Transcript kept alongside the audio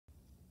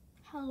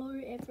Hello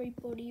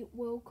everybody,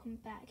 welcome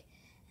back.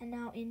 And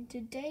now in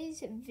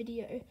today's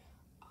video,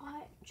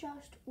 I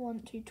just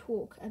want to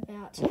talk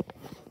about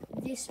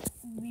this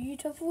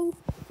beautiful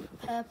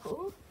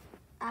purple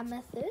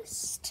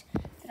amethyst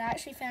that I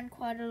actually found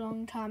quite a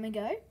long time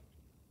ago.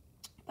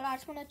 But I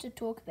just wanted to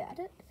talk about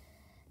it.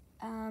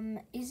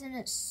 Isn't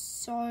it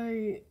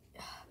so...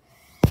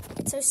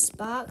 It's so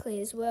sparkly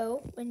as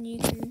well when you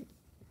can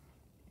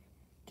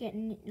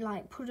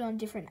put it on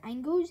different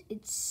angles.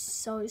 It's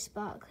so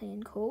sparkly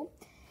and cool.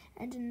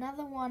 And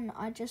another one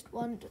I just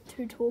want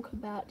to talk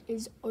about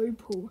is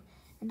opal,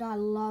 and I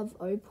love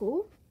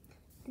opal.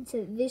 And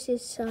so this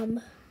is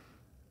some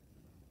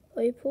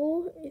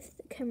opal, if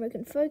the camera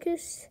can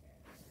focus.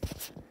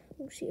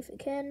 We'll see if it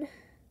can.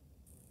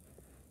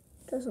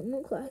 Doesn't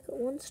look like it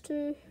wants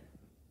to.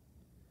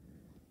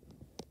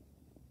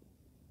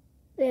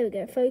 There we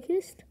go,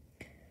 focused.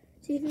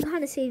 So you can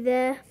kind of see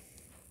there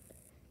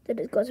that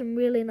it's got some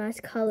really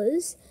nice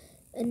colours.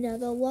 And now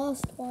the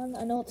last one,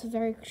 I know it's a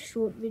very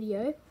short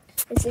video,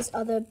 is this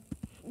other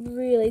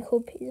really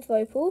cool piece of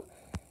opal.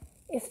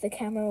 If the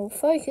camera will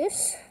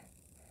focus,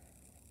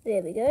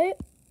 there we go.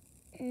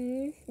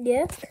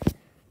 Yeah,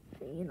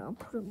 I'll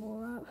put it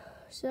more up.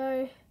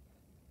 So,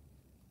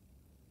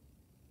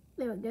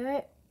 there we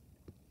go.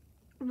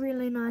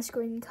 Really nice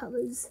green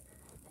colours.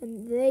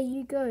 And there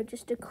you go,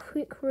 just a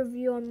quick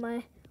review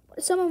on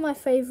some of my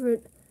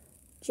favourite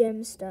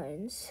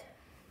gemstones.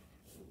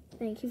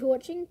 Thank you for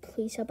watching.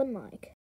 Please sub and like.